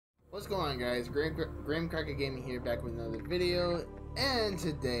What's going on, guys? Graham Cracker Gaming here, back with another video. And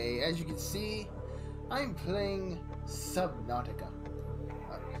today, as you can see, I'm playing Subnautica,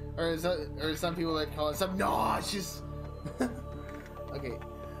 or some people like to call it Subnautica. Okay.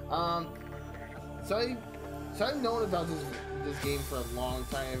 So I've known about this game for a long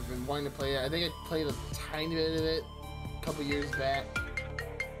time. I've been wanting to play it. I think I played a tiny bit of it a couple years back.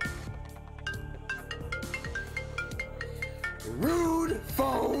 Rude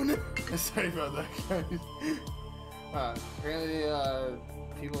phone! Sorry about that, guys. Apparently,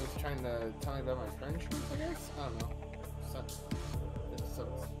 people was trying to tell me about my French, I guess? I don't know.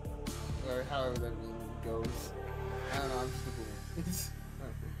 Or however that meme goes. I don't know, I'm just a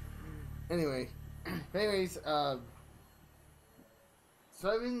boomer. Anyways, so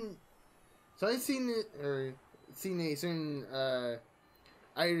I've seen a certain,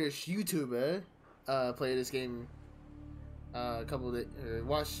 Irish YouTuber, play this game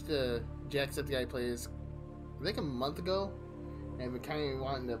watched Jacksepticeye play this I think a month ago, and it kind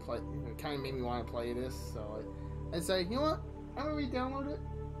of made me want to play this. So I said, you know what? I'm gonna re-download it.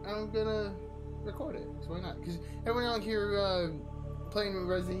 I'm gonna record it. So why not? Because everyone out here playing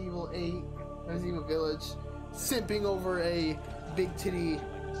Resident Evil 8, Resident Evil Village, simping over a big titty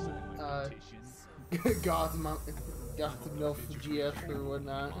Gotham Milf GF or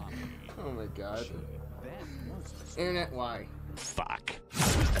whatnot. Oh my god. Internet, why? Fuck.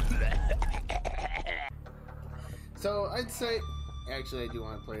 So I'd say, actually, I do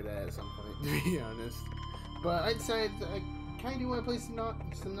want to play that at some point, to be honest. But I'd say I kind of do want to play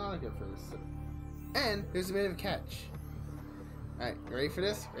Subnautica first. And there's a bit of a catch. Alright, you ready for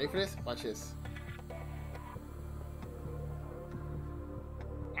this? Ready for this? Watch this.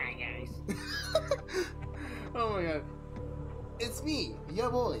 Hi guys. Oh my god. It's me, your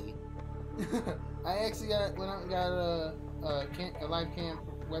boy. I actually went out and got a live cam,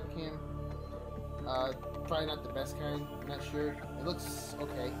 webcam. Probably not the best kind, I'm not sure. It looks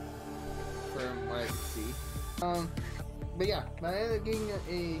okay from what I can see. But yeah, I ended up getting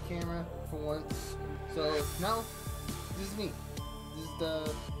a camera for once. So now, this is me. This is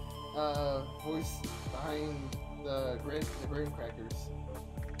the voice behind the graham crackers.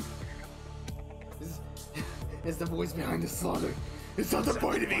 This is the voice behind the slaughter. It's not the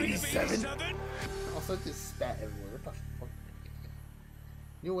point of 87. Also, just spat everywhere. What the fuck?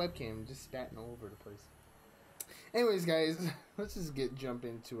 New webcam, just spatting all over the place. Anyways, guys, let's just jump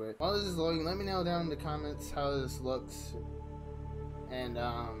into it. While this is loading, let me know down in the comments how this looks, and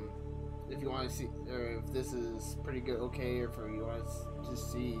if you want to see, or if this is pretty good, okay, or if you want to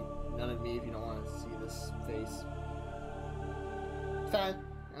just see none of me, if you don't want to see this face. Fine,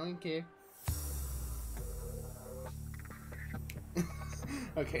 I don't care.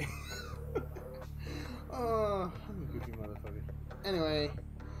 Okay. Oh, I'm a goofy motherfucker.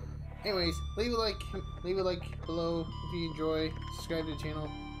 Anyways, leave a like below if you enjoy. Subscribe to the channel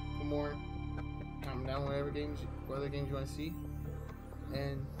for more. Comment down what other games you want to see.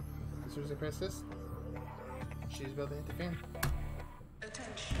 And as soon as I press this, she's about to hit the fan.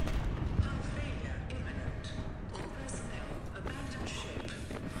 Attention. Hull failure imminent. All personnel abandon ship.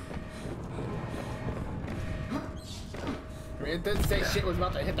 I mean, it didn't say shit was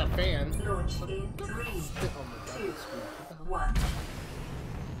about to hit the fan. Launch in 3, 2, 1.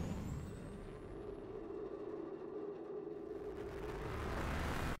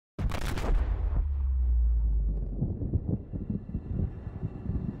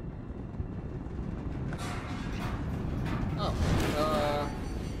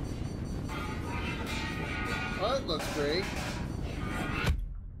 Well, that looks great.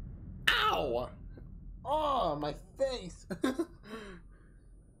 Ow! Oh, my face!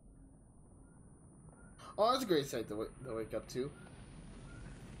 Oh, that's a great sight to wake up to.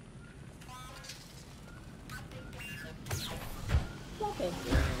 Okay.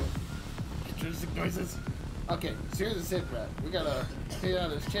 Interesting noises. Okay, so here's the sit rep. We gotta get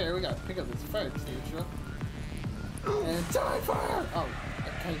out of this chair. We gotta pick up this fire extinguisher. And die fire! Oh, I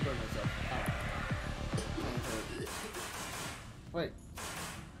kind of burned myself. Ow. Wait.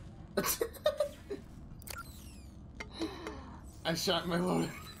 I shot my load.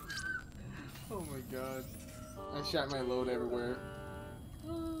 Oh my god. I shot my load everywhere.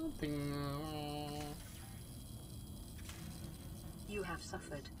 You have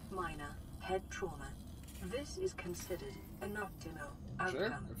suffered minor head trauma. This is considered an optimal outcome.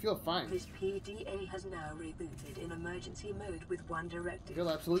 Sure, I feel fine. This PDA has now rebooted in emergency mode with one directive. I feel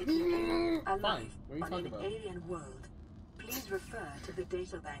absolutely alive fine. What are you on talking an about? alien world. Please refer to the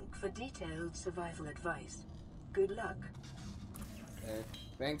databank for detailed survival advice. Good luck. Okay.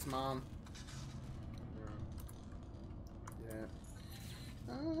 Thanks, Mom. Yeah.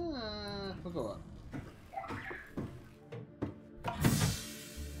 We'll go up.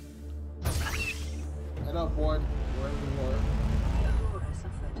 Head up, board. Wherever you are. Aurora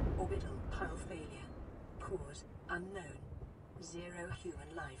suffered orbital hull failure. Cause unknown. 0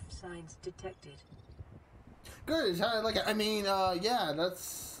 human life signs detected. Good. How I like it. I mean, yeah,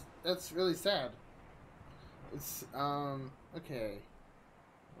 that's really sad. It's okay.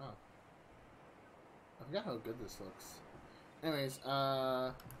 Wow. I forgot how good this looks. Anyways,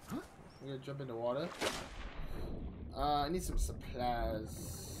 we're gonna jump into water. I need some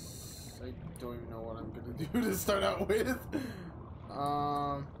supplies. I don't even know what I'm gonna do to start out with.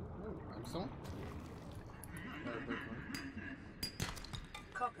 Limestone.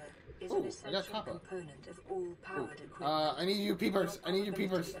 Copper is an essential component of all powered equipment. I need you peepers. I need you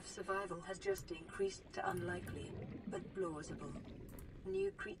peepers. Of survival has just increased to unlikely, but plausible.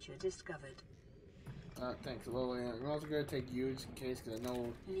 New creature discovered. Thanks, Lily. I'm also gonna take you just in case, because I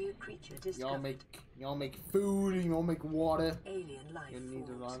know new creature discovered. y'all make food and y'all make water. Alien life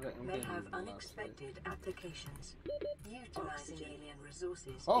forms may have unexpected applications. Utilizing alien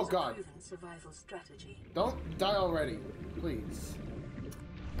resources is a proven survival strategy. Don't die already, please.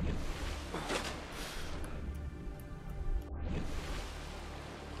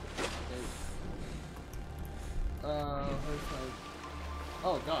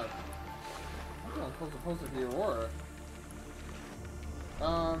 Oh god. I'm supposed to be Aurora.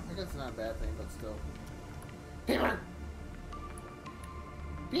 I guess it's not a bad thing, but still. Peeper!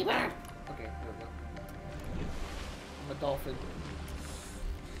 Peeper! Okay, there we go. I'm a dolphin.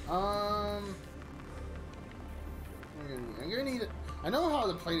 I'm gonna need it. I know how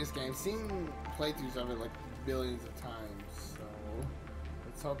to play this game. I've seen playthroughs of it like billions of times, so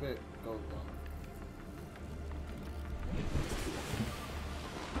let's hope it goes well.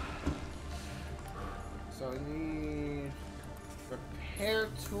 So I need repair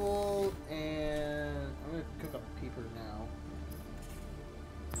tool, and I'm gonna cook up peeper now.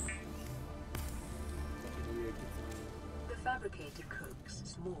 The fabricator cooks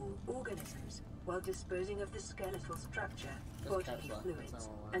small organisms while disposing of the skeletal structure, bodily fluids,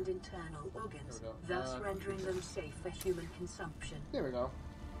 and internal organs, thus rendering them safe for human consumption. There we go.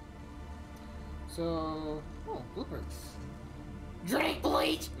 So, oh, blueprints. Drink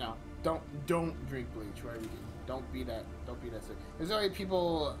bleach! No. Don't drink bleach, whatever you do. Don't be that sick. There's already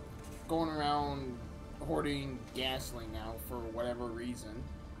people going around hoarding gasoline now for whatever reason.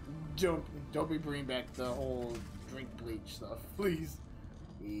 Don't be bringing back the whole drink bleach stuff, please.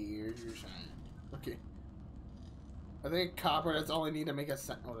 Here's your sign. Okay. I think copper. That's all I need to make a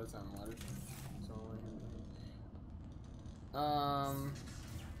sign. Oh, that's not water. So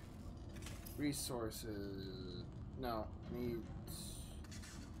resources. No, I need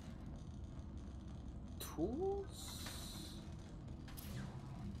tools?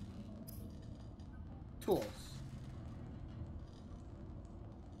 Tools.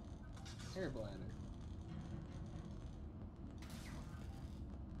 Air bladder.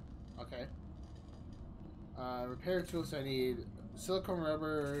 Okay. Repair tools, I need silicone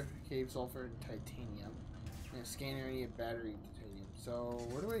rubber, cave sulfur, and titanium. And a scanner, I need a battery titanium. So,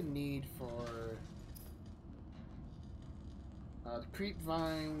 what do I need for the creep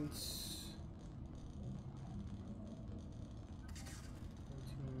vines?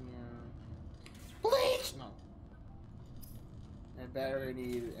 Bleach! No. And battery, I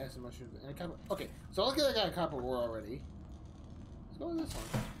need acid mushrooms and copper. Okay, so look at I got a copper ore already. Let's go with this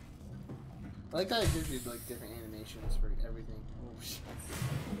one. I like that it gives you like different animations for everything. Oh shit.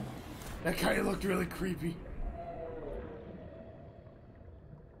 That guy looked really creepy.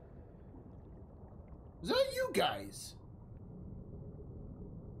 Is that you guys?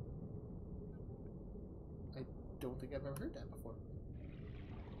 I don't think I've ever heard that before.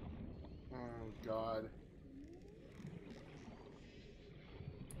 Oh god.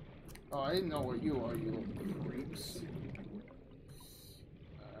 Oh, I didn't know where you are, you little creeps.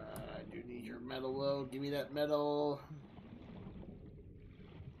 I do need your metal though. Give me that metal.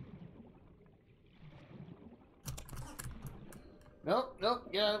 Nope, nope,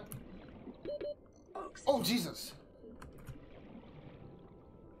 yeah. Oh, Jesus.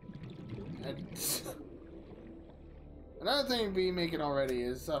 Another thing we making already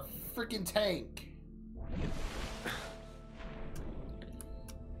is a freaking tank.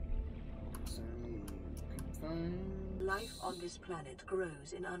 Life on this planet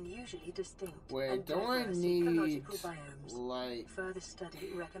grows in unusually distinct and diverse ecological biomes. Like, further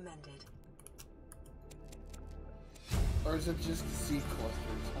study recommended. Or is it just seed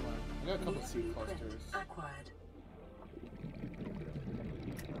clusters? Hold on. I got a couple seed clusters. Acquired.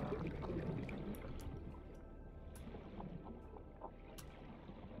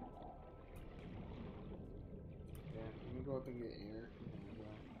 go up and get air.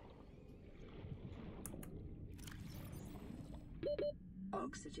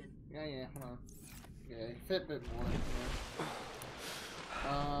 Oxygen. Yeah, hold on. Yeah, fit a bit more.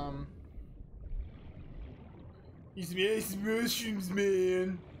 Yeah. These mushrooms,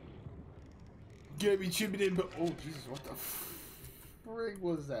 man. Gotta be chipping in, but oh Jesus, what the frig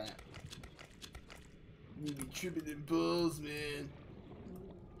was that? You be tripping in balls, man.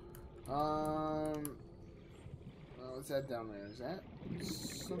 What's that down there? Is that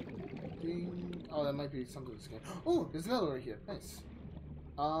something? Oh, that might be something to scan. Oh, there's another right here. Nice.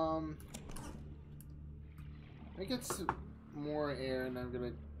 I get some more air, and I'm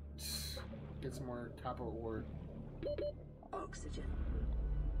gonna get some more copper ore. Oxygen.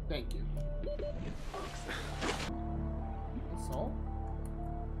 Thank you. Oxygen. That's all?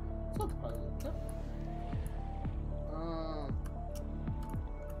 Salt deposit. Yep.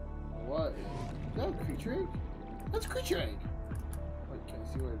 What is that? A creature egg? That's a creature egg! Wait, can I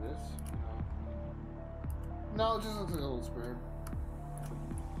see what it is? No. No, it just looks like a little sperm.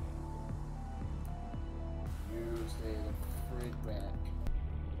 You stay the frig back.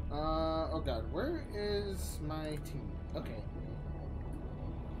 Oh god, where is my team? Okay.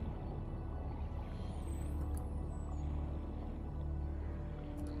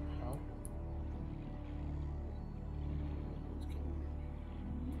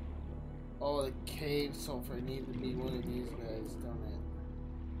 Oh, the cave sulfur needed to be one of these guys, don't it?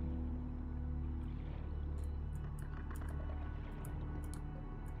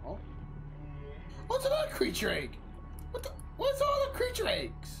 Oh. What's another creature egg? What's all the creature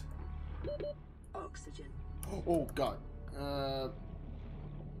eggs? Oxygen. Oh god.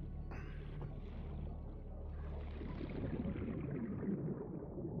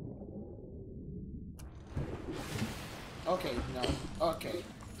 Okay, no. Okay.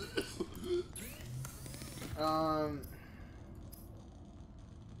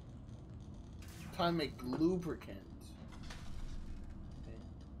 Time to make lubricant. Okay.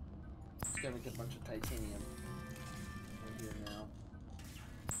 Just gotta make a bunch of titanium right here now.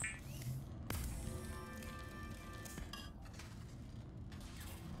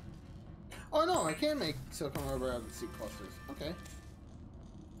 Oh no, I can make silicone rubber out of the seed clusters. Okay.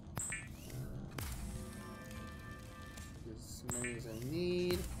 As many as I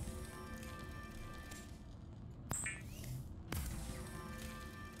need.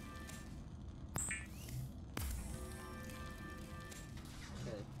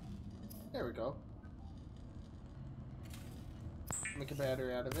 There we go. Make a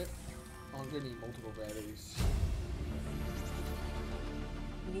battery out of it. Oh, I'm gonna need multiple batteries.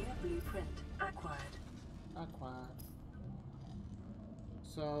 New blueprint acquired.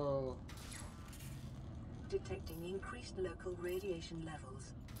 So... Detecting increased local radiation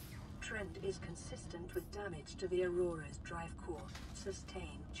levels. Trend is consistent with damage to the Aurora's drive core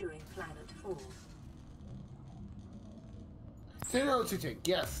sustained during planet fall. 022,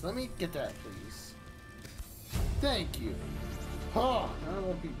 yes, let me get that, please. Thank you. Oh, I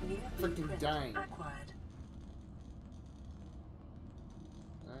won't be freaking dying. Acquired.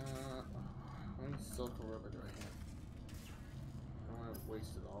 How many silicone rubber do I have? I don't want to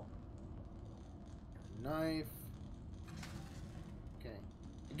waste it all. Knife. Okay.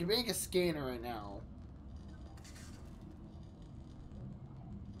 I can make a scanner right now.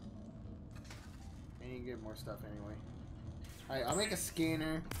 I need to get more stuff anyway. Alright, I'll make a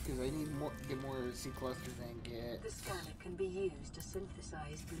scanner because I need more, get more seed clusters and get. The scanner can be used to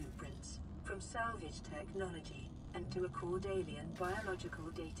synthesize blueprints from salvage technology and to record alien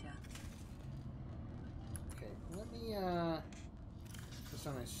biological data. Okay, let me put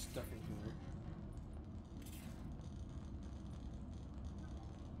some of my stuff in here.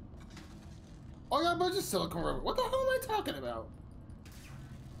 Oh, I got a bunch of silicone rubber. What the hell am I talking about?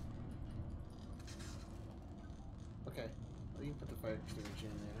 Okay. You can put the fire extinguisher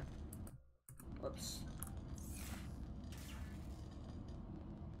in there. Whoops.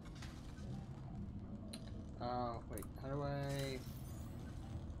 Wait, how do I...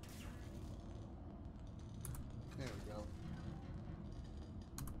 There we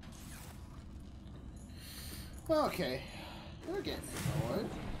go. Okay. We're getting forward.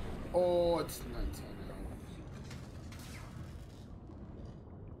 Oh, it's 19.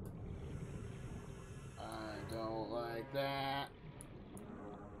 I don't like that.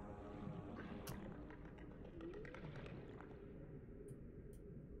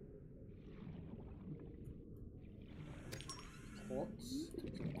 Quartz?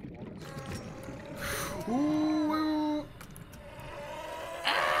 Ooh!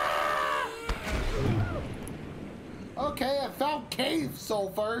 Ah! Okay, I found cave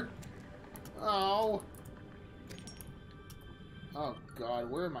sulfur. Oh. Oh god,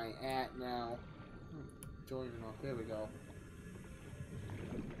 where am I at now? Don't even know. There we go.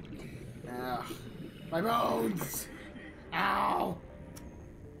 Ah, my bones! Ow!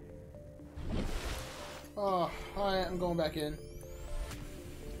 Oh, alright, I'm going back in.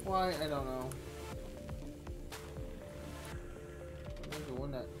 Why? I don't know. There's the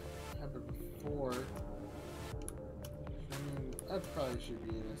one that happened before. I probably should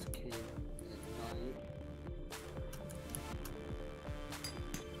be in this cave at night.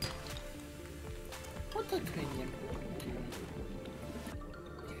 What titanium?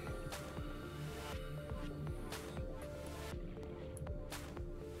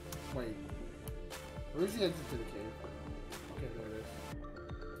 Wait. Where's the exit to the cave? Okay, there it is.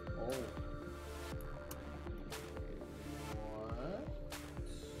 Oh.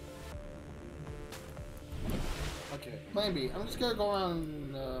 What? Okay, plan B. I'm just gonna go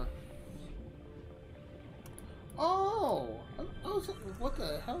around. Oh! What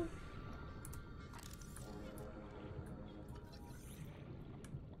the hell?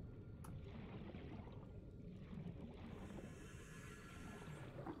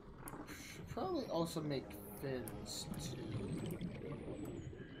 Should probably also make fins too.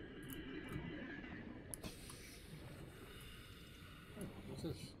 What's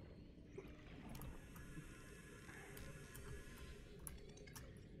this?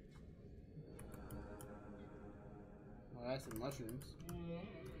 Oh, that's some mushrooms.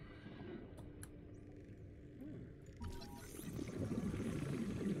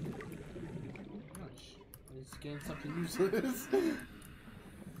 Gosh, I just gained something useless.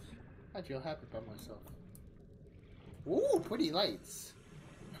 I feel happy about myself. Ooh, pretty lights.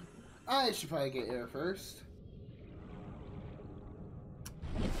 I should probably get air first.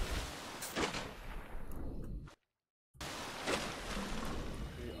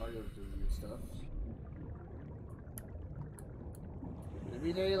 Audio doing stuff.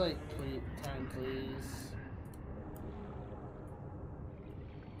 Maybe they like time, please.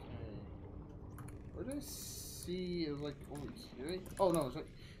 Okay. Where did I see? It was like over here. Oh no, it's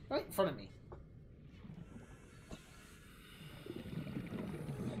right in front of me.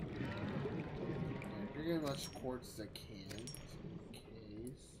 Okay, get as much quartz as I can. Just in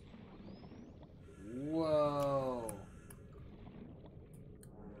case. Whoa.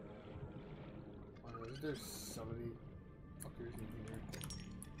 Oh, is there so many fuckers in here?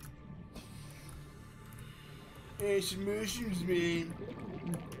 Hey, some mushrooms, man.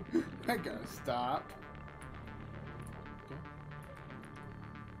 I gotta stop. Okay.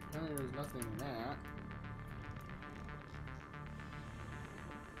 Apparently there's nothing in that.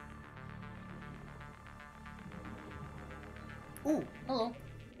 Oh, hello. Is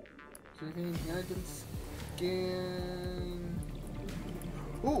there anything in here I can scan?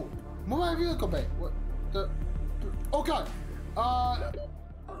 Oh, move my vehicle bay. What the? Oh god.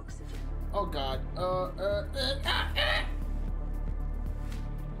 Oxygen. Oh god.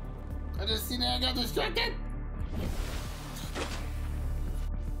 I just seen that I got distracted.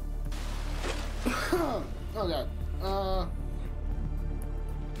 Oh god.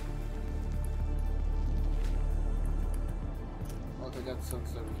 Oh, they got some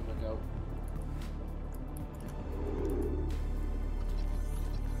stuff we can look out.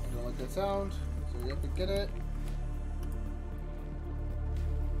 I don't like that sound, so you have to get it.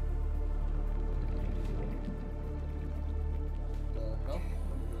 The hell?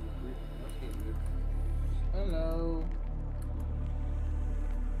 Hello.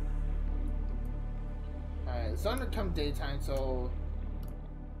 Alright, it's starting to come daytime, so...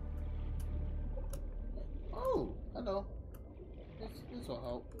 Oh, hello. This will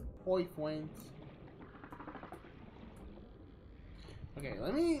help. Hoi points. Okay,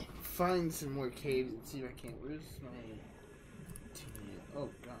 let me find some more caves and see if I can. Where's my team? Oh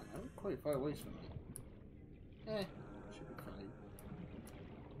god, I'm quite far away from it. Should be fine.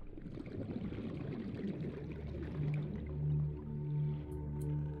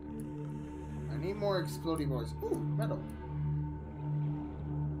 I need more exploding boards. Ooh, metal.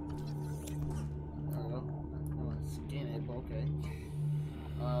 I don't know. I want to scan it, but okay.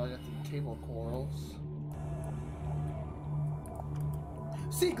 I got the table corals.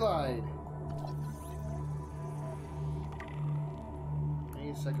 Sea glide! I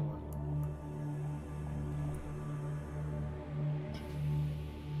need a second one.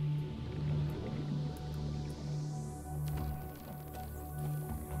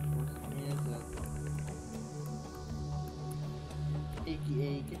 Achy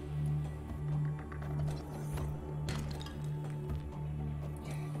egg.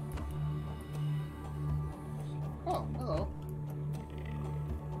 Oh, hello.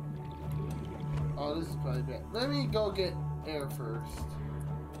 Oh, this is probably bad. Let me go get air first.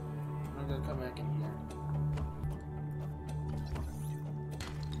 I'm gonna come back in here.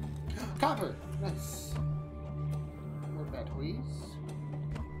 Copper! Nice. More batteries.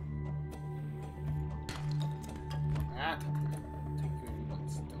 Ah, take your butt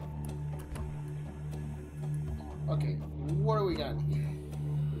still. Okay, what do we got here?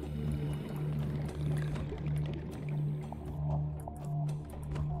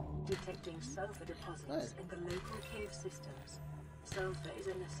 Detecting sulfur deposits in the local cave systems. Sulfur is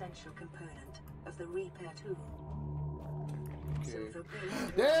an essential component of the repair tool. Okay.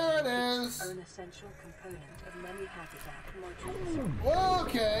 Sulfur-based There it is! are an essential component of many habitat modules.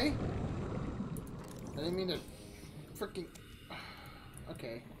 Okay! I didn't mean to freaking...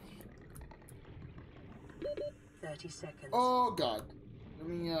 Okay. 30 seconds. Oh god. Let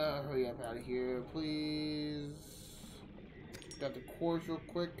me hurry up out of here, please. Got the cores real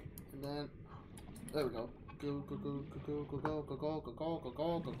quick, and then there we go. Go go go go go go go go go go go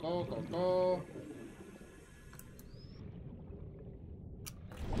go go go go go.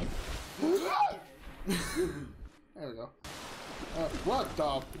 There we go. What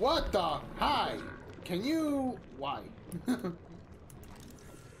the? Hi! Can you? Why?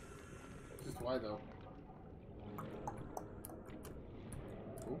 Just why though?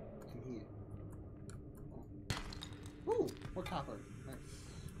 Oh, in here. Ooh, more copper. Nice.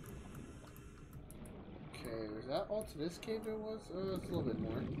 Okay, was that all to this cave there was? It's a little bit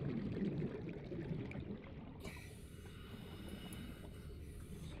more.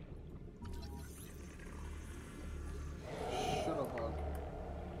 Shuttlebug.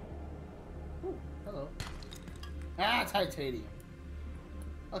 Ooh, hello. Ah, titanium.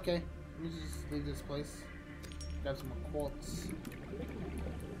 Okay, let me just leave this place. Got some more quartz.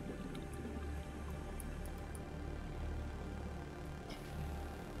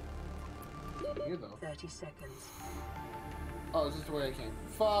 Here though. 30 seconds. Oh, is this the way I came?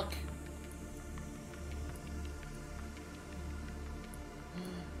 Fuck!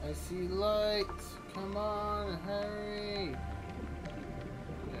 I see light! Come on, hurry!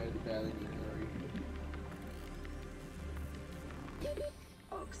 Yeah, I badly need to hurry.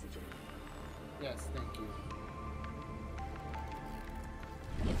 Oxygen. Yes, thank you.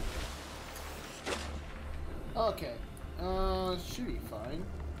 Okay. Should be fine.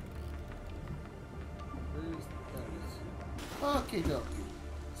 Where's that? Okay, dokie.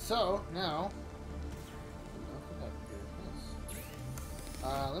 So, now...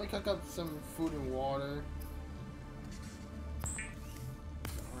 let me cook up some food and water.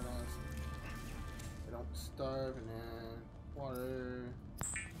 I don't starve, and then water.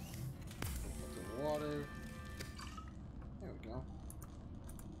 Put the water. There we go.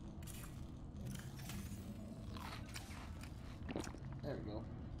 There we go.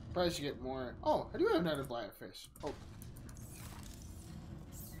 Probably should get more. Oh, I do have another bladder fish. Oh.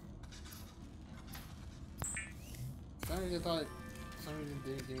 For some reason I thought some reason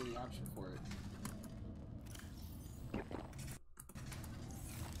didn't give me the option for it. There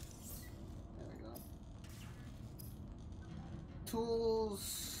we go. Tools.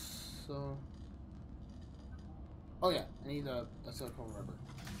 So. Oh yeah, I need a silicone rubber.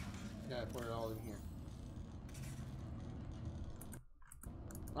 Gotta put it all in here.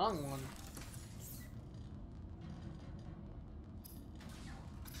 Wrong one.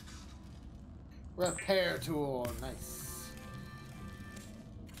 Repair tool, nice.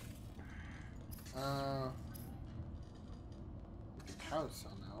 The cow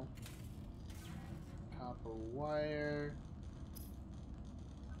cell now. Copper wire.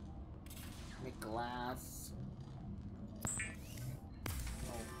 Make glass.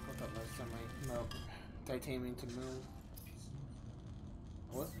 Oh, put that last time I melt titanium to move.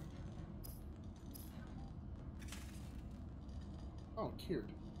 What? Oh, cured.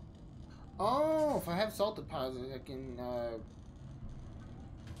 Oh, if I have salt deposits, I can,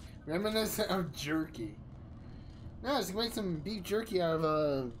 reminiscent of jerky. Nice, I can make some beef jerky out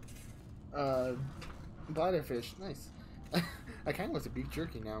of, bladderfish. Nice. I kind of want some beef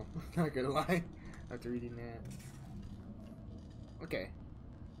jerky now. Not gonna lie. After reading that. Okay.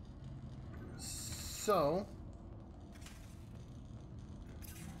 So...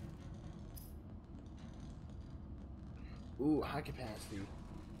 Ooh, high capacity.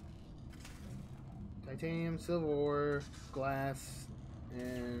 Titanium, silver ore, glass,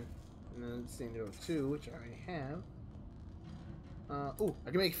 and then stained steel 2, which I already have. Ooh, I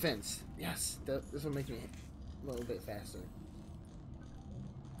can make fence. Yes, this will make me a little bit faster.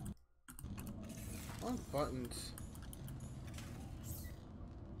 On buttons.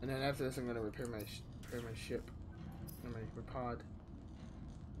 And then after this, I'm gonna repair my ship, or my pod.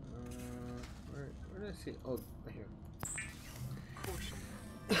 Where did I see? Oh, right here.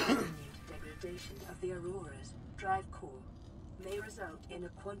 continued degradation of the Aurora's drive core may result in a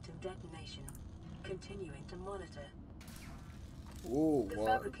quantum detonation. Continuing to monitor. Ooh, The what?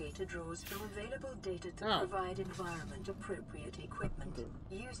 fabricator draws from available data to provide environment-appropriate equipment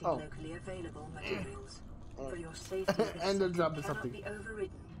using locally available materials. For your safety, and they're this dropping cannot something. be overridden.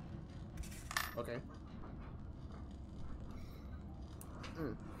 Okay.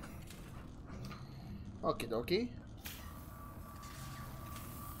 Okie dokie.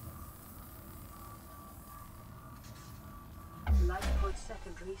 Lifepod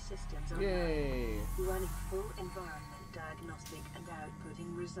secondary systems are Yay! running full environment diagnostic and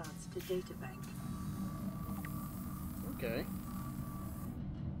outputting results to databank. Okay.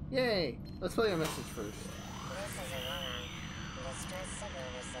 Yay! Let's play a message first. This is Aurora. Distress signal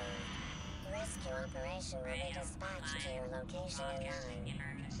received. Rescue operation will be dispatched to your location in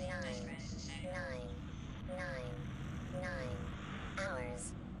 9 hours.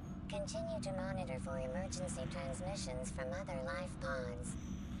 Continue to monitor for emergency transmissions from other life pods.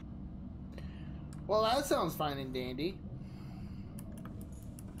 Well, that sounds fine and dandy.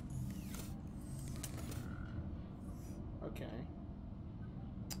 Okay.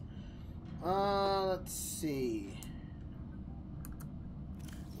 Let's see.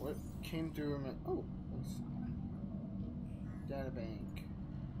 What came through my... Oh, data bank.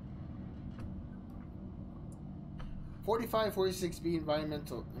 4546B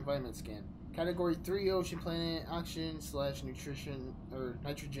environment scan. Category 3 ocean planet oxygen / nutrition or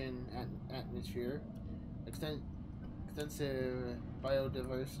nitrogen atmosphere. Extensive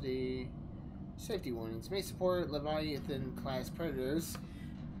biodiversity. Safety warnings. May support Leviathan class predators.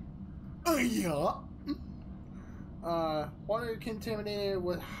 Yeah. Water contaminated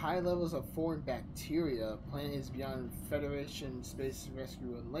with high levels of foreign bacteria. Planet is beyond Federation space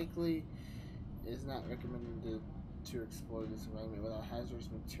rescue unlikely. It is not recommended to explore this environment without hazardous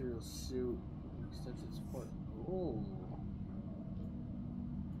material suit and extensive support. Oh.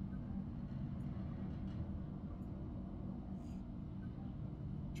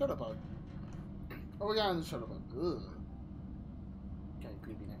 Shutterbug. Oh, we got on the shutterbug. Ugh. Kind of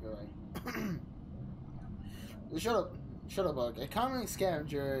creepy, not gonna lie. The shutterbug, a common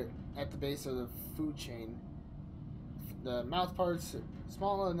scavenger at the base of the food chain. The mouth parts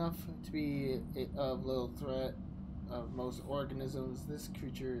small enough to be of little threat of most organisms. This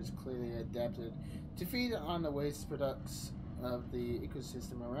creature is clearly adapted to feed on the waste products of the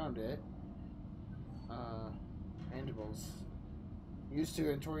ecosystem around it. Mandibles used to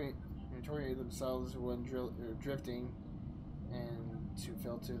enteric themselves when drifting and to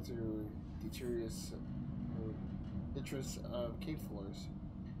filter through detritus of cave floors.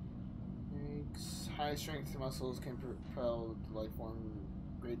 High strength muscles can propel the life form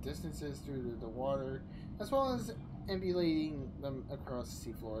great distances through the water, as well as ambulating them across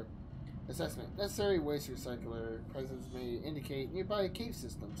the seafloor. Assessment. Necessary waste recycler presence may indicate nearby cave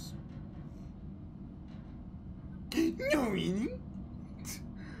systems. No meaning?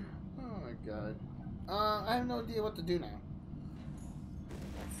 Oh my god. I have no idea what to do now.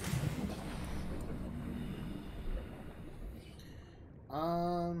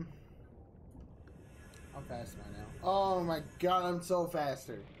 How fast am I now? Oh my god, I'm so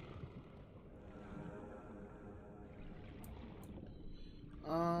faster.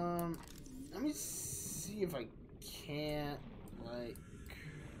 Let me see if I can't, like...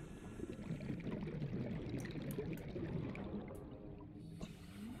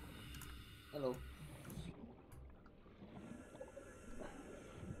 Hello.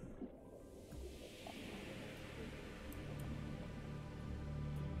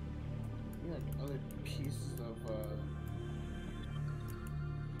 Like other pieces of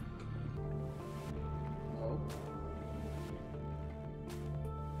oh.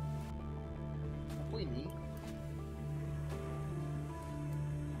 Pretty neat.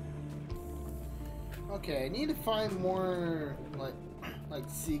 Okay, I need to find more like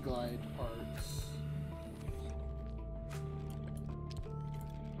sea glide parts.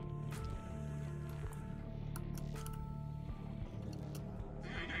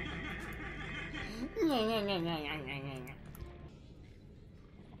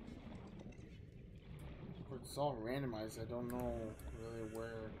 It's all randomized. I don't know really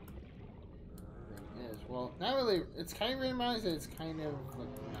where it is. Well, not really. It's kind of randomized. It's kind of like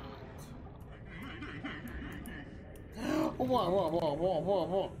not.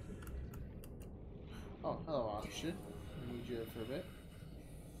 Whoa. Oh, hello, oxygen. I need you for a bit.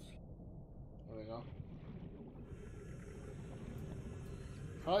 There we go.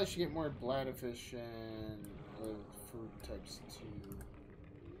 Probably should get more bladderfish and other food types too.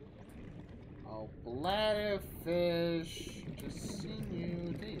 Oh, bladderfish. Just seen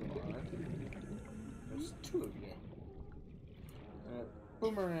you. There you are. There's two of you.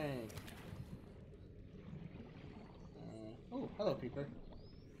 Boomerang. Oh, hello, Peeper.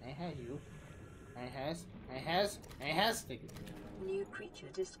 I had you. I has taken. New creature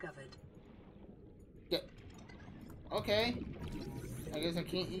discovered. Yeah. Okay. I guess I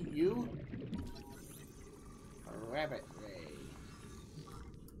can't eat you. A rabbit ray.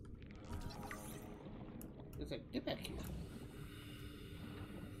 It's like, get back here.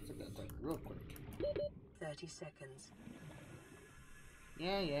 Let's look at that real quick. 30 seconds.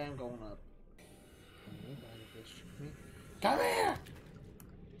 Yeah, I'm going up. Come here!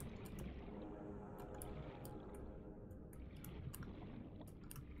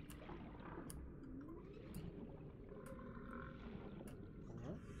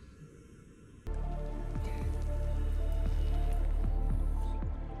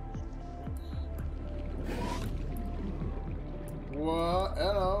 What?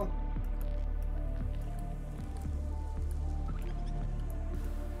 Hello.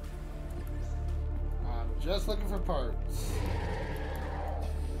 I'm just looking for parts.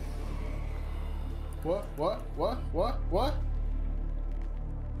 What?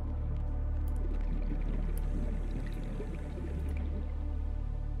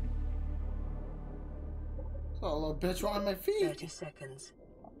 Oh, little bitch on my feet. 30 seconds.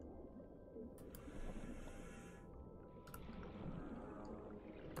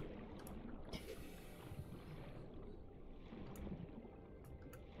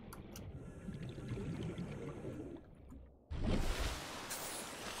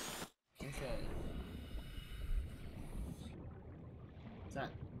 It's not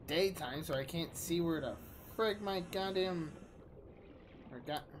daytime, so I can't see where the frick my goddamn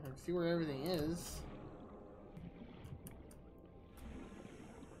see where everything is.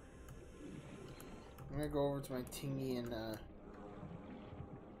 I'm gonna go over to my tingy and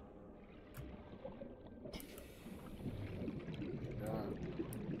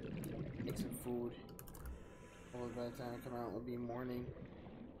make some food. Hopefully by the time I come out, it'll be morning.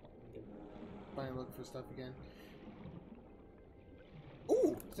 Finally look for stuff again.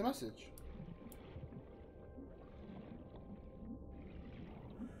 Ooh, it's a message.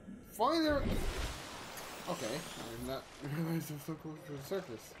 Finally there. Okay, I'm not realizing I'm so close to the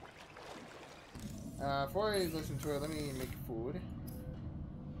surface. Before I listen to it, let me make food.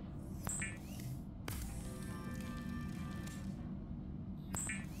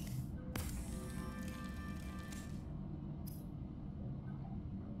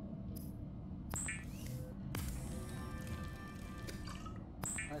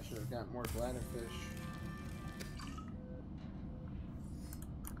 I should have got more bladderfish.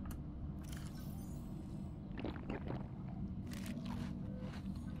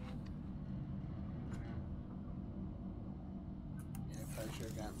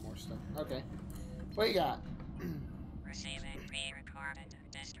 More stuff. Okay. What you got? Receiving pre-recorded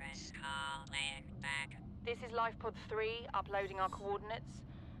distress call laying back. This is LifePod 3, uploading our coordinates.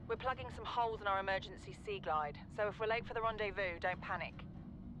 We're plugging some holes in our emergency sea glide, so if we're late for the rendezvous, don't panic.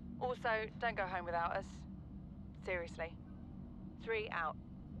 Also, don't go home without us. Seriously. 3 out.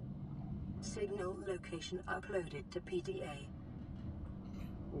 Signal location uploaded to PDA.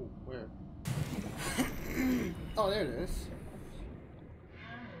 Oh, where? Oh, there it is.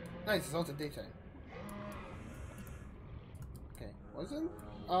 Nice, it's also daytime. Okay,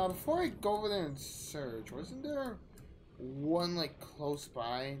 before I go over there and search, wasn't there one, like, close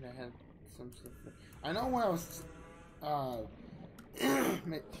by that had some stuff? I know when I was,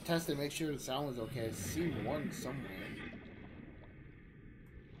 testing to make sure the sound was okay, I see one somewhere.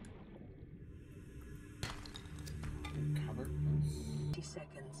 Cover? 50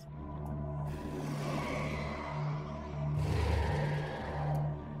 seconds.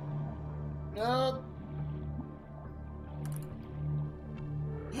 Nope.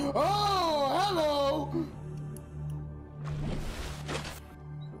 Oh, hello.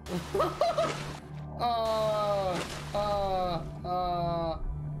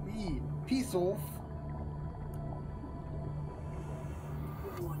 Peace off.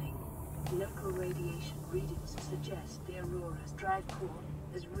 Warning. Local radiation readings suggest the Aurora's drive core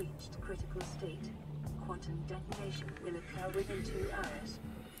has reached critical state. Quantum detonation will occur within 2 hours.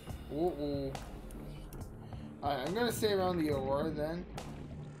 Uh-oh. Alright, I'm gonna stay around the Aurora then.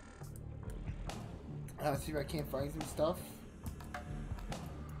 See if I can't find some stuff.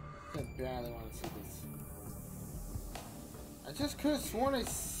 I badly want to see this. I just could have sworn I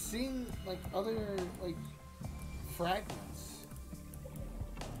seen like other like fragments.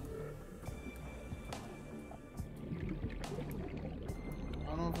 I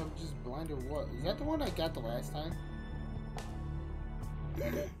don't know if I'm just blind or what. Is that the one I got the last time?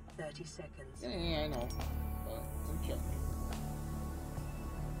 30 seconds. Yeah, I know. But I'm checking.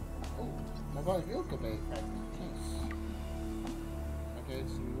 Oh, mobile vehicle bay fragment. Nice. Okay,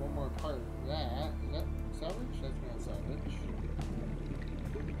 just need one more part of that. Is that salvage? That's not salvage.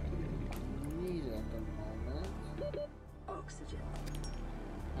 Need it at the moment. Oxygen.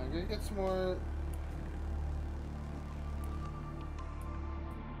 I'm gonna get some more.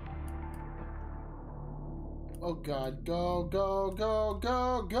 Oh god, go, go, go,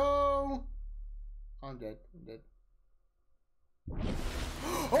 go, go! I'm dead. I'm dead.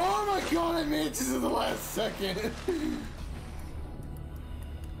 Oh my god, I made it to the last second!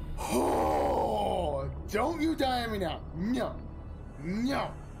 Oh! Don't you die on me now! No!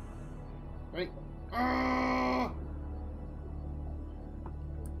 No! Wait.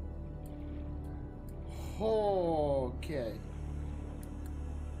 Okay.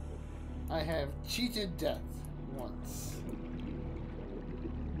 I have cheated death once.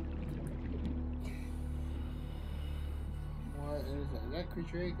 What is that? Is that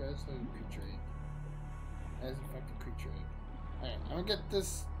creature egg? That's not a creature egg. That is in fact a creature egg. Alright, I'm gonna get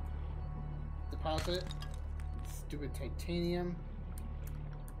this deposit. Stupid titanium.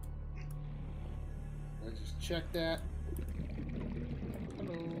 Let's just check that.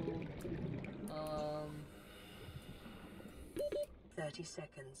 Hello. 30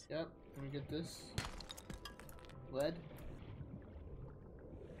 seconds. Yep, let me get this. Lead.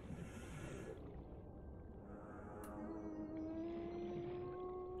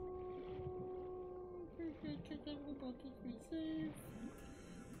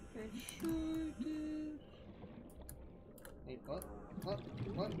 Wait, what? What?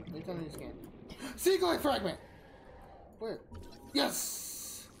 Wait, tell me to scan. Seagull fragment! Where?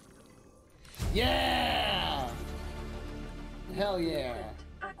 Yes! Yeah! Hell yeah!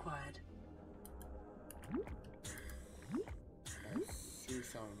 Acquired. I see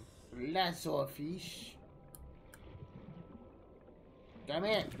some lasso fish. Damn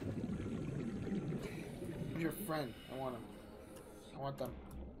it! Who's your friend? I want him. I want them.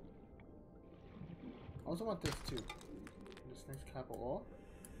 I also want this too. This next capital.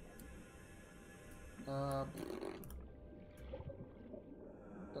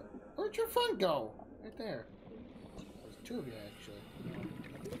 Where'd your friend go? Right there. There's two of you actually.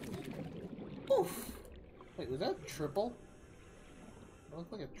 Oof! Wait, was that triple? It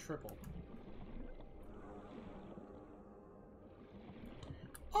looked like a triple.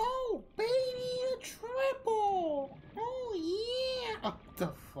 Oh, baby, a triple! Oh, yeah! What the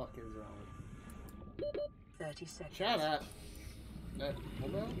fuck is wrong? 30 seconds. Shut up. That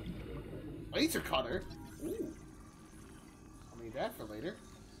mobile? Laser cutter? Ooh. I'll need that for later.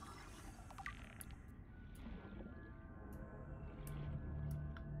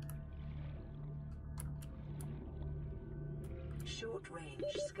 Short-range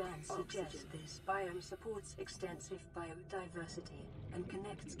scans suggest this biome supports extensive biodiversity and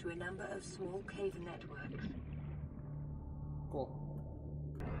connects to a number of small cave networks. Cool.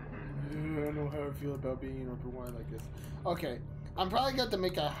 I don't know how I feel about being overwhelmed like this. Okay, I'm probably going to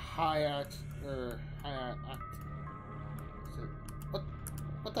make a high act or high act.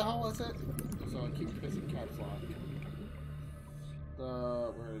 What the hell was it? So I keep pressing caps lock.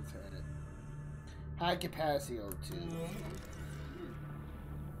 Where is it? High capacity O2.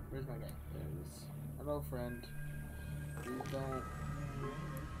 Where's my guy? There it is. Hello, friend. Please don't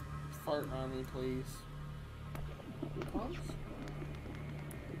fart on me, please. Pumps?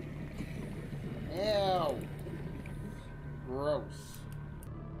 Ew! Gross.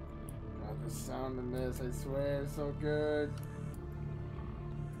 God, the sound in this, I swear, is so good.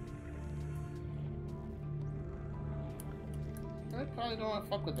 I probably don't want to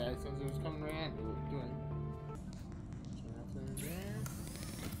fuck with that since it was coming right at me doing. Nothing there.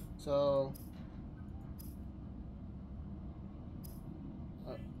 So.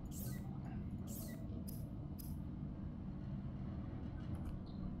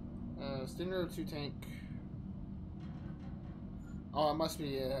 Stinger 2 tank. Oh, it must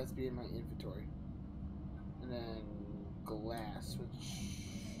be, it has to be in my inventory. And then glass, which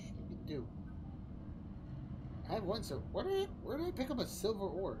I can do. I have one, so where did I pick up a silver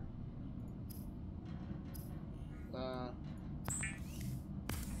ore?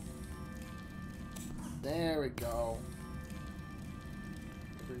 There we go.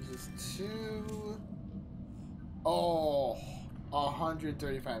 There's just 2. Oh,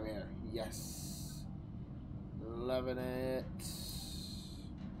 135 air. Yes. Loving it.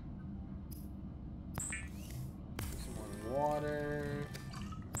 Some more water.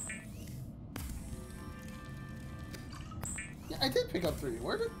 Yeah, I did pick up 3.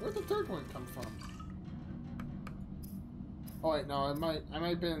 Where'd the third one come from? Oh wait, no, I might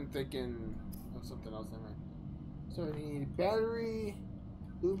have been thinking of something else. Never mind. So I need battery,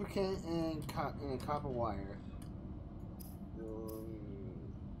 lubricant, and copper wire.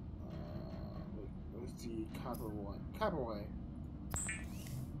 Let's see, copper wire. Copper wire.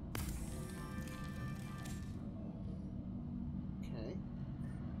 Okay.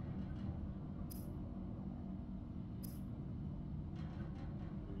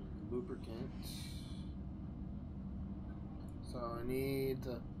 Lubricant. So I need.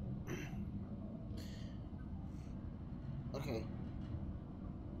 Okay.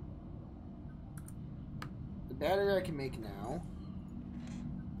 The battery I can make now.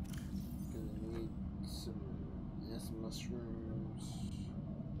 Gonna need some mushrooms.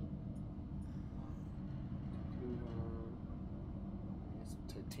 Some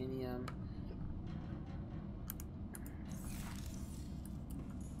titanium.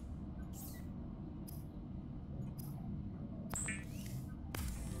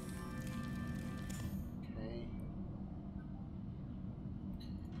 Okay.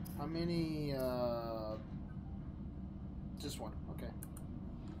 How many, just one, okay.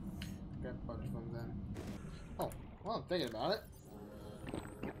 Grab a bunch of them then. Oh, well, I'm thinking about it.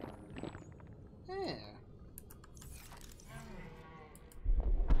 Yeah.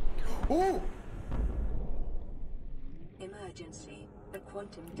 Oh! Emergency. A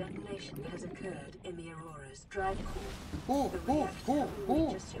quantum detonation has occurred in the Aurora's drive core. Oh, The oh, reactor oh, will oh!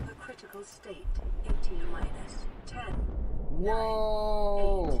 reach a supercritical state in T-minus 10,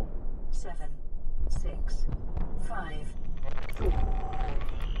 Whoa! 8, 7, 6, 5, 4,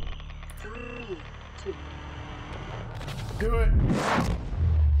 3, 2. Do it!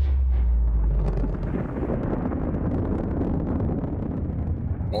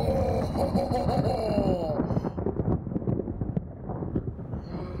 Oh!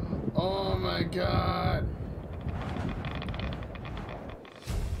 Oh my god!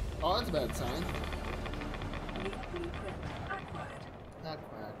 Oh, that's a bad sign. New blueprint acquired. Not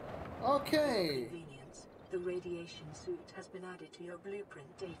bad. Okay! Convenience. The radiation suit has been added to your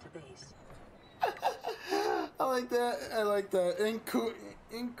blueprint database. I like that. I like that.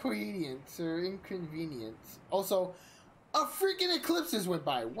 Inconvenience or inconvenience. Also, a freaking eclipses went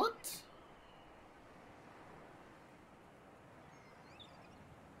by. What?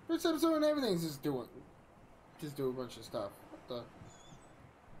 First episode and everything's just do a bunch of stuff. What the?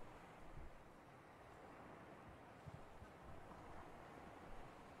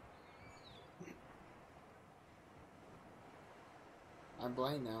 I'm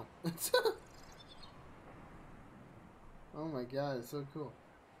blind now. Oh my god, it's so cool.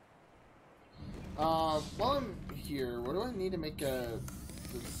 While I'm here, what do I need to make the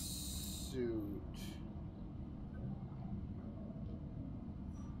suit?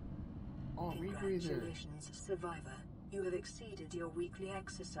 Oh, rebreather. Congratulations, survivor. You have exceeded your weekly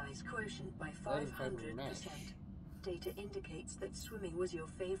exercise quotient by 500%. Data indicates that swimming was your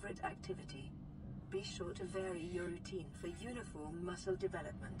favorite activity. Be sure to vary your routine for uniform muscle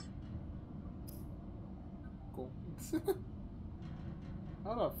development. Cool.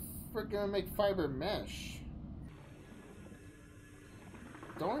 How the frick gonna make fiber mesh?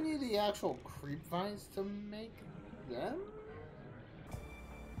 Don't I need the actual creep vines to make them?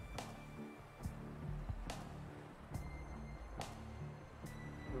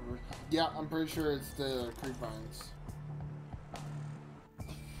 Yeah, I'm pretty sure it's the creep vines.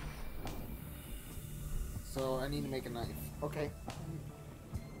 So I need to make a knife. Okay.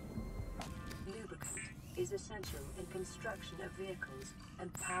 Lubricant is essential in construction of vehicles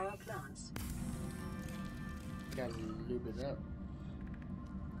and power plants. Gotta lube it up.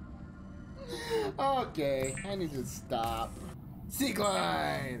 Okay, I need to stop. Sea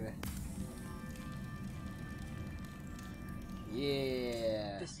glide!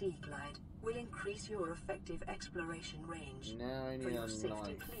 Yeah. The Sea Glide will increase your effective exploration range. Now I need For your a safety,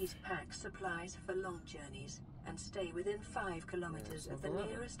 knife. please pack supplies for long journeys and stay within 5 kilometers of the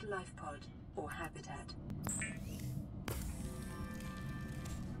nearest life pod or habitat.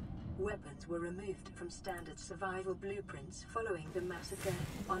 Weapons were removed from standard survival blueprints following the massacre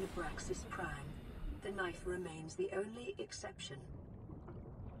on Abraxas Prime. The knife remains the only exception.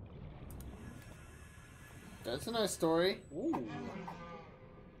 That's a nice story. Ooh.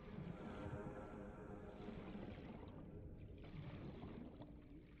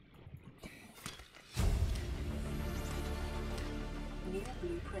 New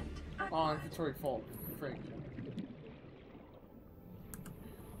blueprint Oh, acquired. inventory full. Frick.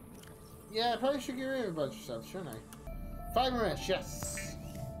 Yeah, I probably should get rid of a bunch of stuff, shouldn't I? Fiber mesh, yes!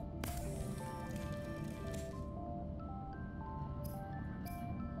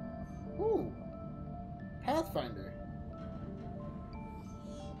 Pathfinder.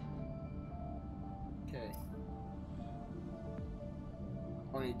 Okay.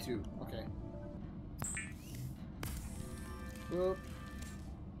 Only 2. Okay. Boop.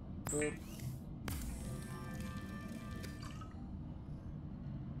 Boop.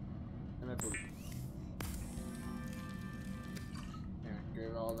 And a boop. Yeah,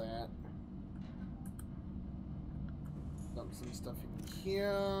 grab all that. Dump some stuff in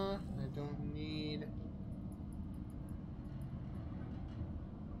here I don't need.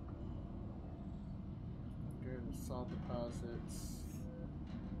 Go to salt deposits.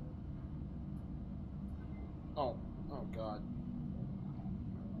 Oh god.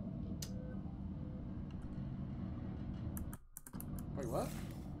 Wait, what?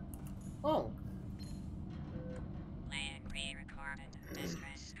 Oh. Playing pre-recorded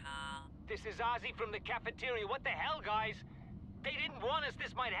distress call. This is Ozzy from the cafeteria. What the hell, guys? They didn't warn us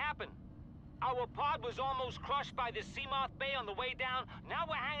this might happen. Our pod was almost crushed by this Seamoth Bay on the way down. Now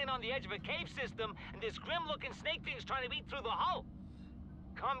we're hanging on the edge of a cave system, and this grim-looking snake thing's trying to eat through the hull.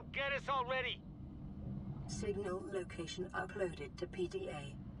 Come get us already. Signal location uploaded to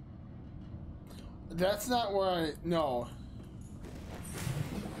PDA. That's not where I... No.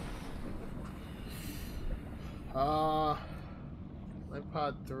 Life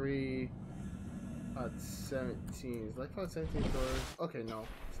pod 3, pod 17. Is Life pod 17 doors? Okay, no,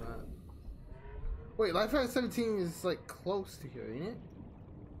 it's not. Wait, Life pod 17 is like close to here, ain't it?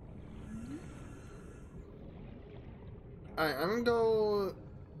 Alright, I'm gonna go.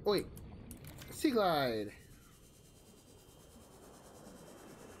 Wait, Sea Glide.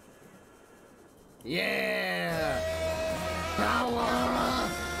 Yeah! Power!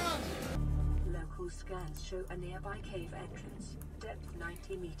 Local scans show a nearby cave entrance, depth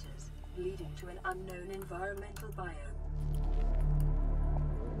 90 meters, leading to an unknown environmental biome.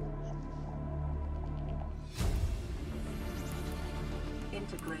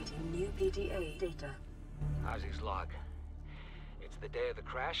 Integrating new PDA data. Ozzy's log. It's the day of the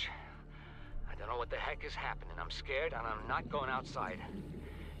crash. I don't know what the heck is happening. I'm scared and I'm not going outside.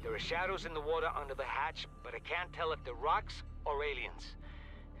 There are shadows in the water under the hatch, but I can't tell if they're rocks or aliens.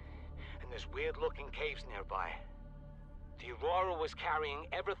 And there's weird-looking caves nearby. The Aurora was carrying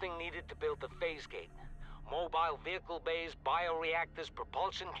everything needed to build the phase gate. Mobile vehicle bays, bioreactors,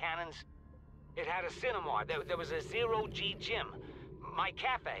 propulsion cannons. It had a cinema. There was a zero-G gym. My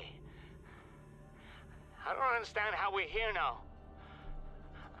cafe. I don't understand how we're here now.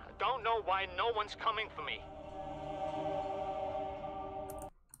 I don't know why no one's coming for me.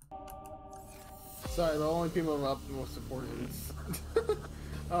 Sorry, the only people up the most importance.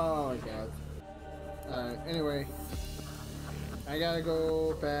 Oh my god. Alright, anyway. I gotta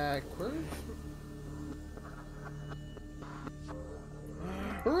go back. Where?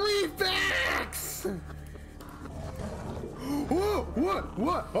 Reefbacks! Whoa,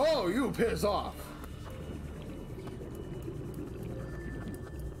 what? Oh, you piss off.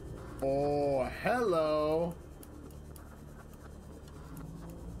 Oh, hello.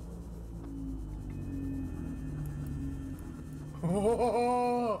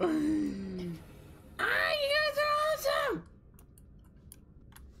 Oh, you guys are awesome!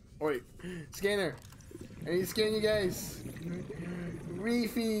 Wait, scanner. I need to scan you guys.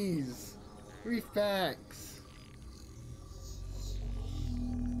 Reefies. Reefbacks.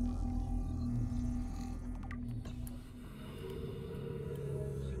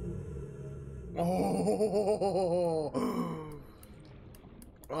 Oh,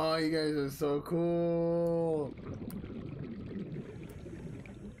 oh, you guys are so cool.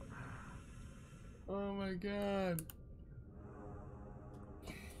 Oh my god.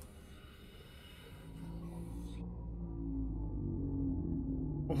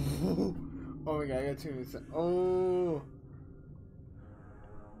 Oh my god, I gotta turn this sound. Oh,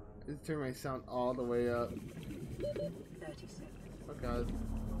 let's turn my sound all the way up. 30 seconds. Oh god.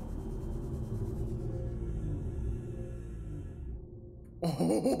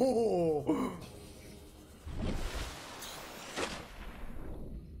 Oh.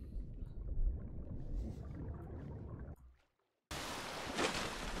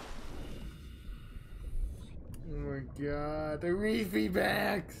 Oh my god, the reefy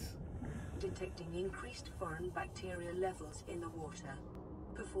backs! Detecting increased foreign bacteria levels in the water.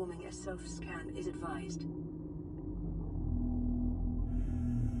 Performing a self-scan is advised.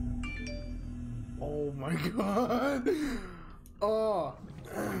 Oh my god! Oh!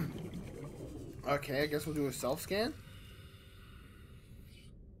 Okay, I guess we'll do a self-scan.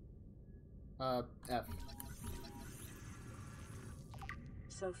 F.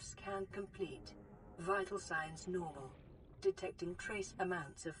 Self-scan complete. Vital signs normal. Detecting trace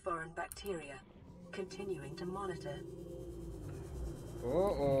amounts of foreign bacteria. continuing to monitor.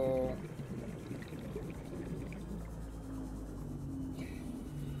 Uh-oh.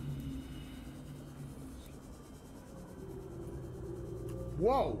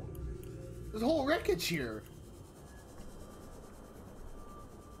 Whoa! There's a whole wreckage here.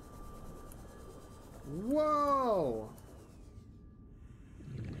 Whoa!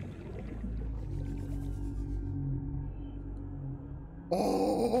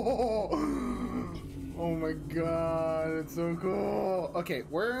 Oh! Oh my god, it's so cool. Okay,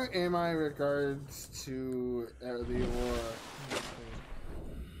 where am I in regards to the Aurora?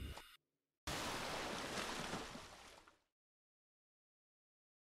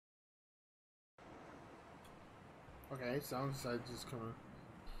 Okay, sounds like just coming.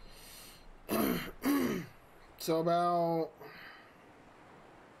 So about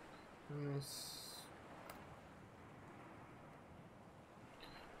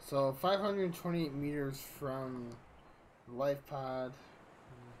so 528 meters from the life pod.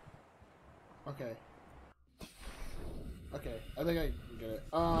 Okay. Okay, I think I get it.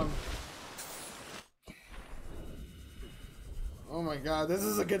 Oh my god, this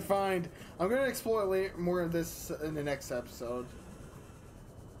is a good find. I'm gonna explore later, more of this in the next episode.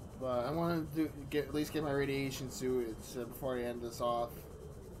 But I want to at least get my radiation suit before I end this off.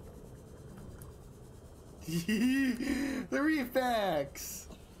 The refacts!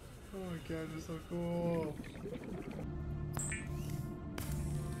 Oh my god, they're so cool.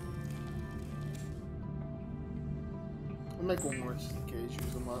 I'll make one more just in case,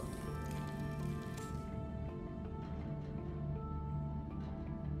 use them up.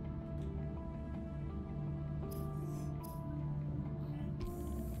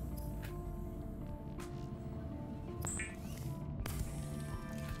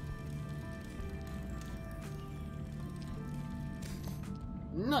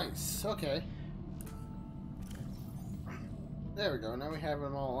 Nice, okay. There we go, now we have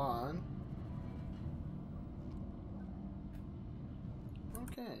them all on.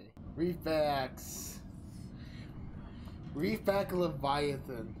 Okay. Reefbacks. Reefback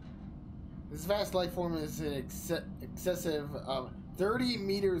Leviathan. This vast life form is an excessive of 30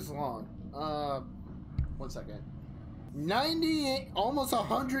 meters long. 1 second. 98, almost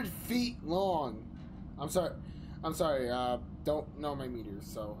 100 feet long. I'm sorry, don't know my meters,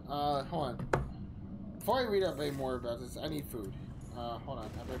 so, hold on. Before I read up any more about this, I need food. Hold on,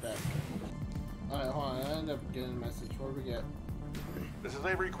 I'll be right back. Alright, hold on, I ended up getting a message. What do we get? This is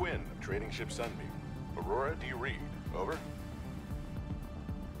Avery Quinn of Trading Ship Sunbeam. Aurora, do you read? Over?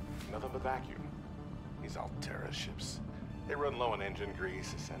 Nothing but vacuum. These Altera ships. They run low on engine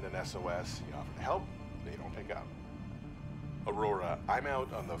grease, send an SOS, you offer to help, they don't pick up. Aurora, I'm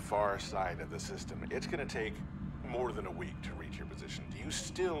out on the far side of the system. It's gonna take more than a week to reach your position. Do you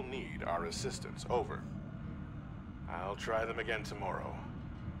still need our assistance? Over. I'll try them again tomorrow.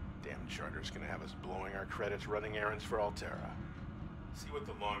 Damn charter's gonna have us blowing our credits running errands for Altera. See what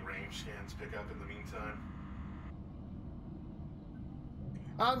the long-range scans pick up in the meantime.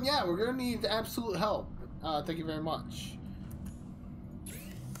 Yeah, we're gonna need absolute help. Thank you very much.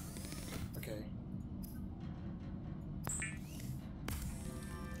 Okay.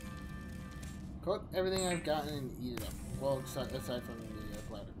 Cook everything I've gotten and eat it up. Well, aside from the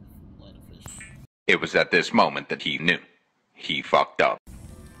bladder fish. It was at this moment that he knew. He fucked up.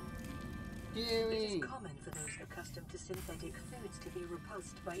 It is common for those accustomed to synthetic foods to be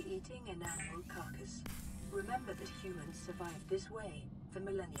repulsed by eating an animal carcass. Remember that humans survived this way for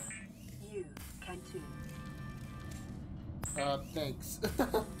millennia. You can too. Thanks.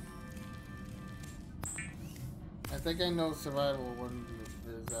 I think I know survival when it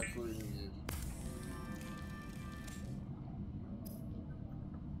is absolutely needed.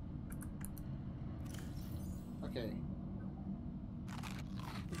 Okay.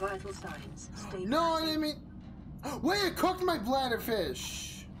 Vital signs. No, I didn't mean. Wait, it cooked my bladder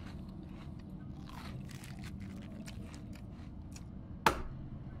fish.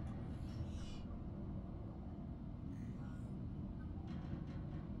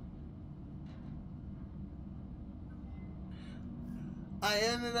 I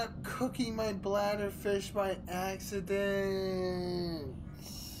ended up cooking my bladder fish by accident.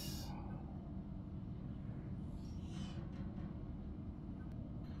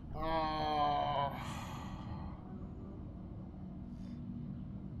 Oh.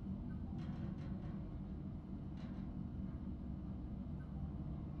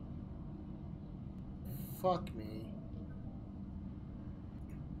 Fuck me.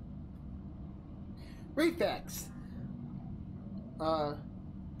 Refacts. Let's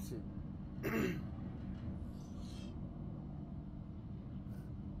see.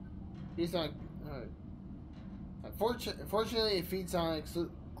 He's not. Fortunately, it feeds on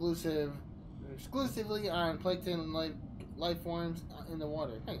exclusively on plankton life forms in the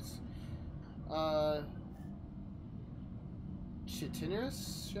water. Nice.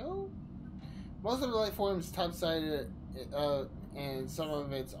 Chitinous shell? Most of the life forms topside, and some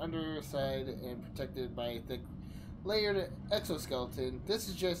of its underside and protected by a thick layered exoskeleton. This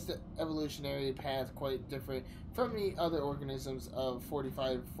is just the evolutionary path quite different from the other organisms of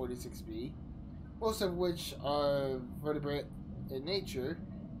 45-46b, most of which are vertebrate in nature.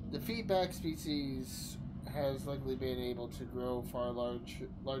 The feedback species has likely been able to grow far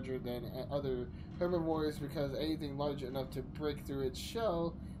larger than other herbivores because anything large enough to break through its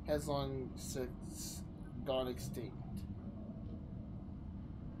shell has long since gone extinct.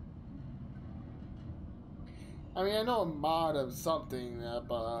 I mean, I know a mod of something,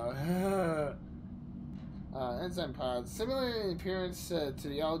 but enzyme pods, similar in appearance to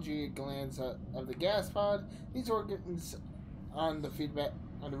the algae glands of the gas pod. These organs on the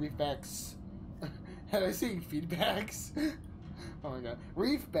reef backs. Had I seen feedbacks? Oh my god.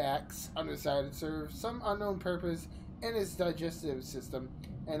 Reef backs underside serve some unknown purpose in its digestive system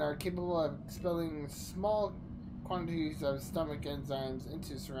and are capable of expelling small quantities of stomach enzymes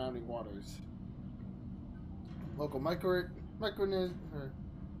into surrounding waters. Local microcosms,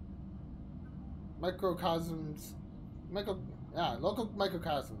 local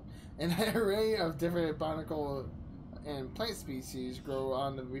microcosm. An array of different botanical and plant species grow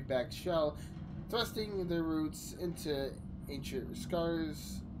on the reefback shell, thrusting their roots into ancient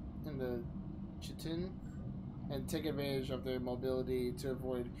scars in the chitin and take advantage of their mobility to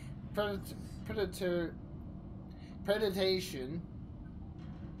avoid predation.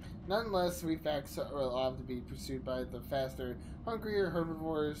 Nonetheless, reefbacks are allowed to be pursued by the faster, hungrier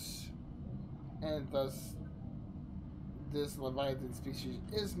herbivores, and thus this leviathan species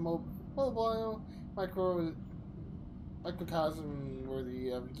is mobile, microcosm worthy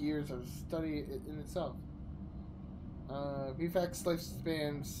of years of study in itself. Reefbacks'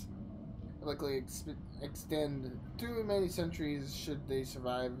 lifespans likely extend through many centuries should they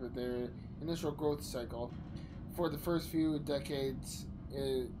survive their initial growth cycle. For the first few decades,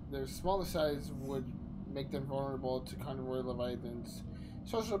 their smaller size would make them vulnerable to carnivore leviathans,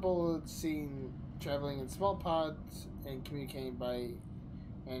 sociable, seen traveling in small pods and communicating by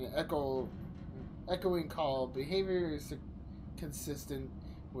an echoing call. Behavior is consistent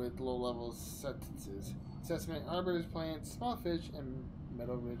with low-level sentences. Assessment harbors plants, small fish, and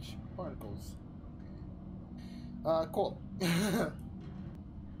metal-rich particles. Cool.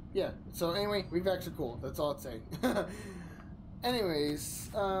 Yeah, so anyway, reefbacks are cool. That's all it's saying. Anyways,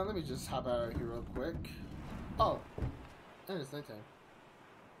 let me just hop out of here real quick. Oh, and it's nighttime.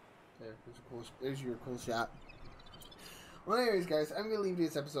 There's your cool shot. Well, anyways, guys, I'm gonna leave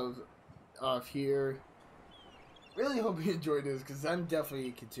this episode off here. Really hope you enjoyed this, because I'm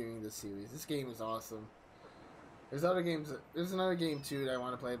definitely continuing this series. This game is awesome. There's other games. There's another game too that I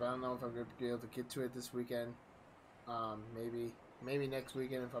want to play, but I don't know if I'm gonna be able to get to it this weekend. Maybe next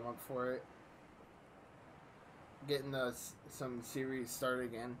weekend if I'm up for it. Getting some series started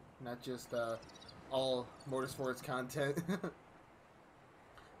again, not just all motorsports content.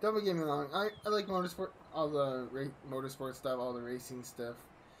 Don't get me wrong, I like motorsport, all the motorsport stuff, all the racing stuff,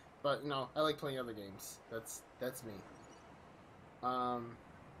 but you know, I like playing other games. That's me.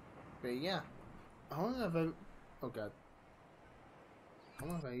 But yeah, how long have I? Oh god, how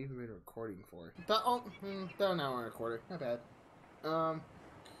long have I even been recording for? About an hour and a quarter. Not bad.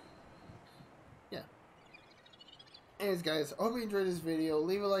 Yeah. Anyways, guys, I hope you enjoyed this video.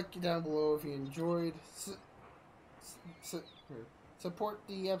 Leave a like down below if you enjoyed. Support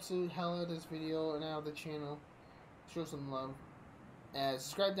the absolute hell out of this video and out of the channel. Show some love.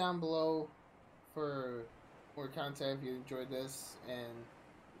 Subscribe down below for more content if you enjoyed this, and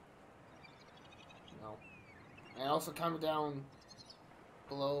you know, and also comment down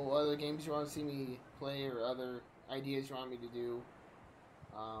below other games you want to see me play or other ideas you want me to do.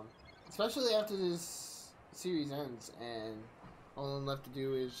 Especially after this series ends and all I'm left to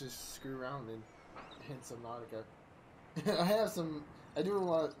do is just screw around and hit Subnautica. I do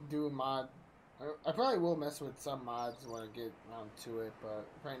want to do a mod. I probably will mess with some mods when I get around to it, but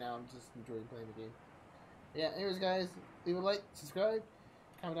right now I'm just enjoying playing the game. Yeah, anyways guys, leave a like, subscribe,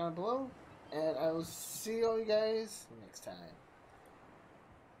 comment down below, and I will see all you guys next time.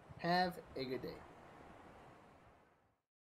 Have a good day.